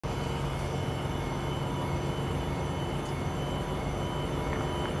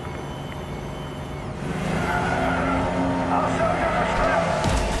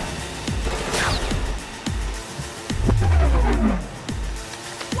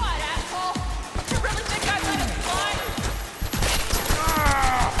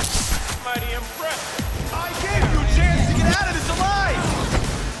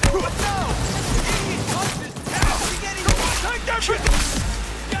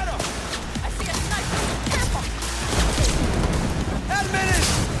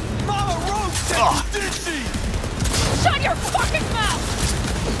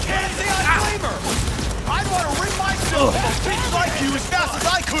Things like you as fast as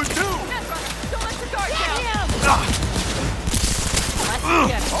I could do! Don't let your guard down! Let's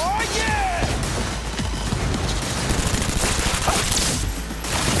get it. Oh yeah!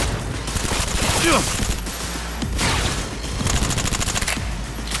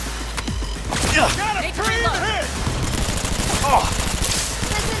 Got a free hit! Oh!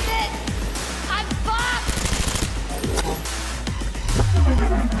 This is it! I'm fucked!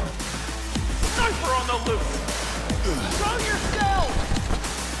 Sniper on the loose! Show yourself!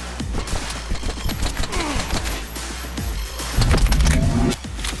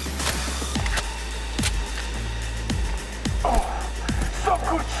 Some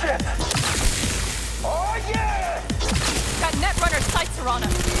good shit! Oh yeah! Got Netrunner sights are on him.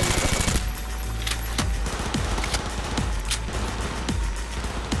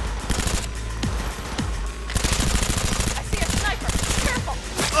 I see a sniper. Careful!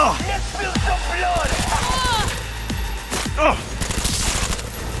 Let's spill some blood!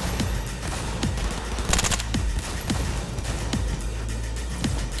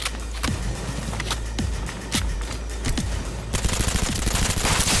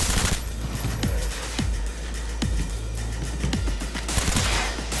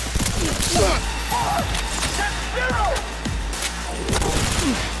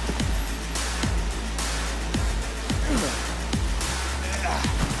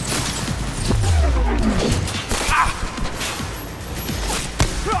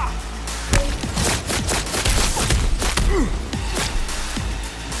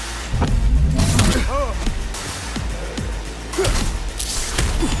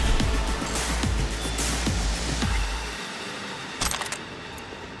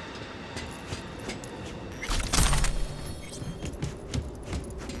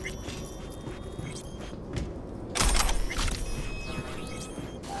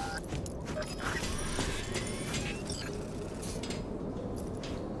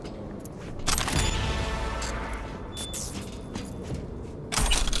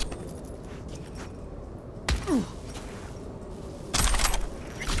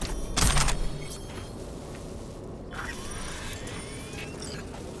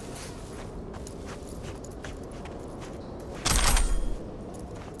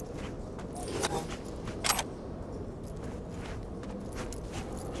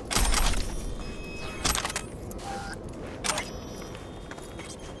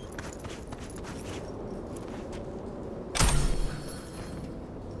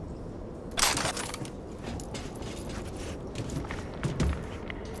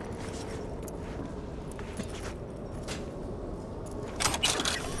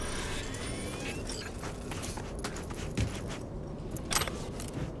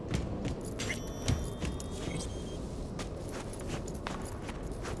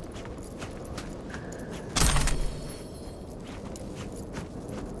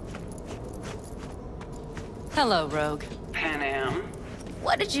 Hello, Rogue. Panam?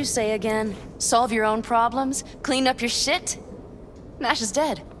 What did you say again? Solve your own problems? Clean up your shit? Nash is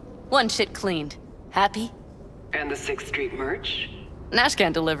dead. One shit cleaned. Happy? And the 6th Street merch? Nash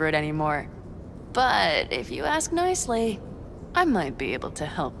can't deliver it anymore. But if you ask nicely, I might be able to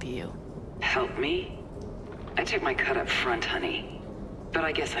help you. Help me? I took my cut up front, honey. But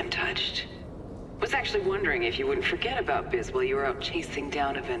I guess I'm touched. Was actually wondering if you wouldn't forget about Biz while you were out chasing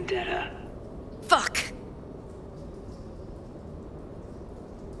down a vendetta. Fuck!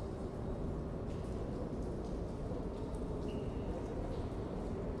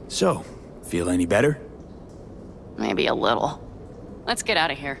 So, feel any better? Maybe a little. Let's get out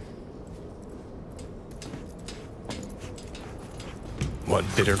of here. One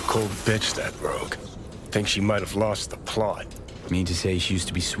bitter, cold bitch, that Rogue. Think she might have lost the plot. Mean to say she used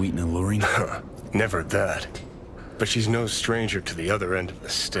to be sweet and alluring? Never that. But she's no stranger to the other end of the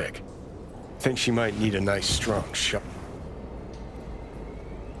stick. Think she might need a nice, strong shot.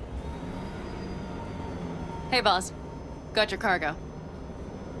 Hey, boss. Got your cargo.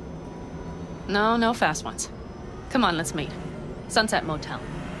 No fast ones. Come on, let's meet. Sunset Motel.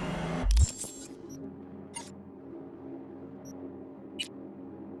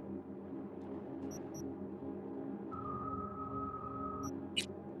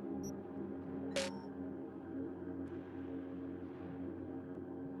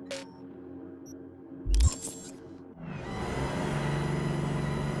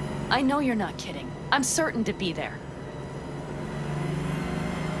 I know you're not kidding. I'm certain to be there.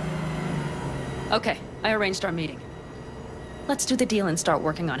 Okay, I arranged our meeting. Let's do the deal and start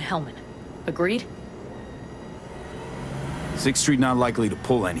working on Hellman. Agreed? 6th Street not likely to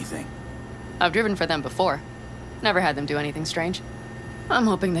pull anything. I've driven for them before. Never had them do anything strange. I'm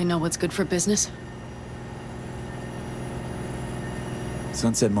hoping they know what's good for business.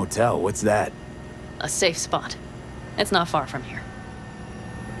 Sunset Motel, what's that? A safe spot. It's not far from here.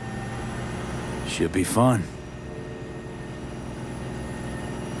 Should be fun.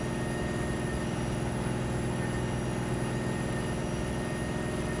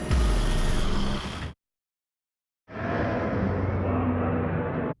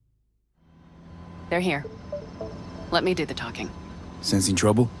 They're here. Let me do the talking. Sensing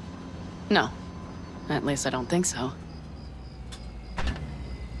trouble? No. At least I don't think so.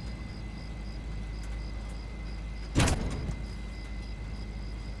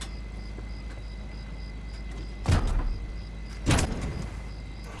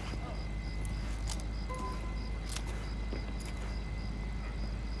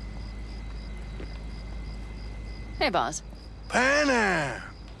 Hey, boss. Panam!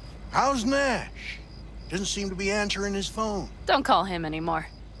 How's Nash? Doesn't seem to be answering his phone. Don't call him anymore.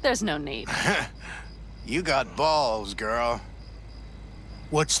 There's no need. You got balls, girl.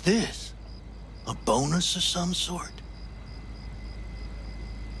 What's this? A bonus of some sort?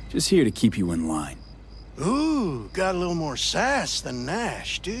 Just here to keep you in line. Ooh, got a little more sass than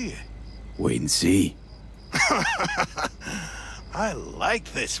Nash, do you? Wait and see. I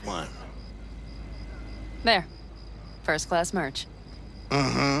like this one. There. First class merch.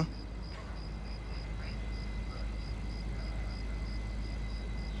 Mm-hmm.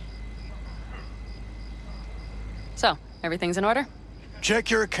 So, everything's in order? Check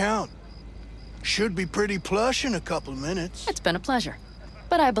your account. Should be pretty plush in a couple minutes. It's been a pleasure.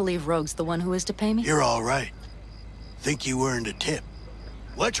 But I believe Rogue's the one who is to pay me. You're all right. Think you earned a tip.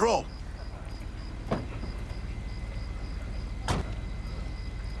 Let's roll.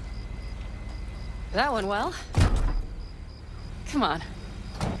 That went well. Come on.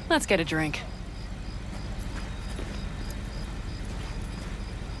 Let's get a drink.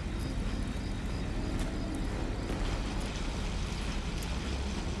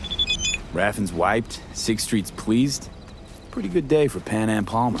 Raffin's wiped, 6th Street's pleased. Pretty good day for Panam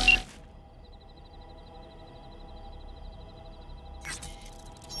Palmer.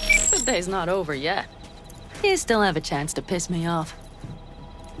 The day's not over yet. You still have a chance to piss me off.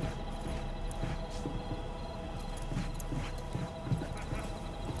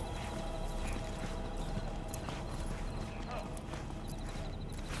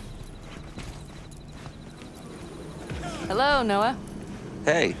 Hello, Noah.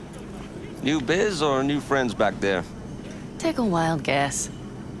 Hey, new biz or new friends back there? Take a wild guess.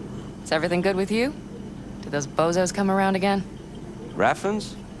 Is everything good with you? Did those bozos come around again?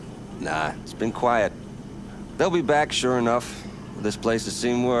 Raffins? Nah, it's been quiet. They'll be back, sure enough. This place has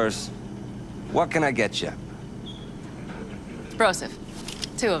seen worse. What can I get you? Explosive.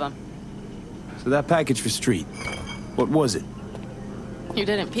 2 of them. So that package for Street, what was it? You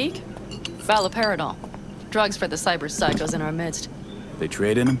didn't peek? Valoperidol. Drugs for the cyber psychos in our midst. They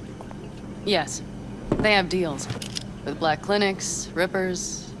trading them? Yes. They have deals. With black clinics,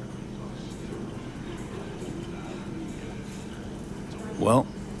 rippers. Well,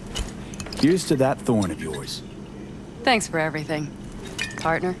 here's to that thorn of yours. Thanks for everything,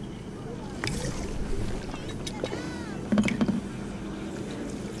 partner.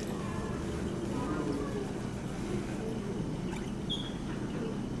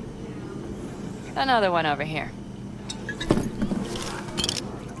 Another one over here.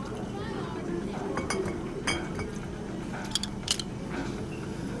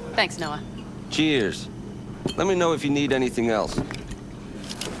 Thanks, Noah. Cheers. Let me know if you need anything else.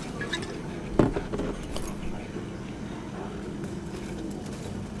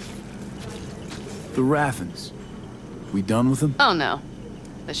 The Raffins. We done with them? Oh no.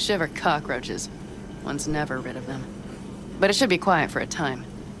 The shiver cockroaches. One's never rid of them. But it should be quiet for a time.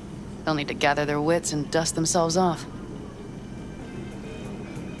 They'll need to gather their wits and dust themselves off.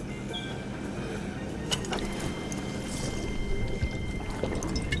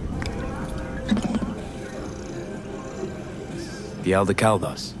 The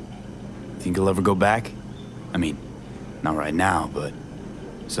Aldecaldos. Think he'll ever go back? I mean, not right now, but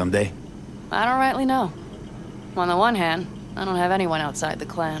someday? I don't rightly know. On the one hand, I don't have anyone outside the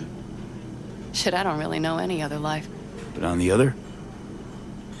clan. Shit, I don't really know any other life. But on the other?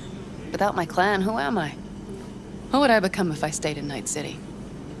 Without my clan, who am I? Who would I become if I stayed in Night City?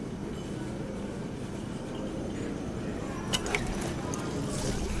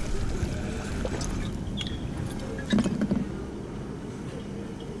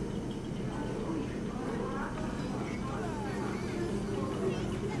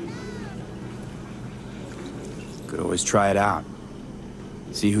 Could always try it out.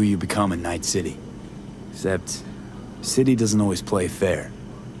 See who you become in Night City. Except, City doesn't always play fair.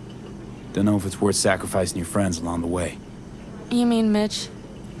 Don't know if it's worth sacrificing your friends along the way. You mean Mitch?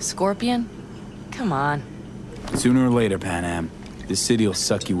 Scorpion? Come on. Sooner or later, Panam, this city will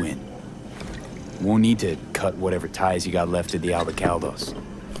suck you in. Won't need to cut whatever ties you got left to the Aldecaldos,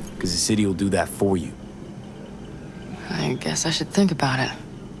 because the city will do that for you. I guess I should think about it.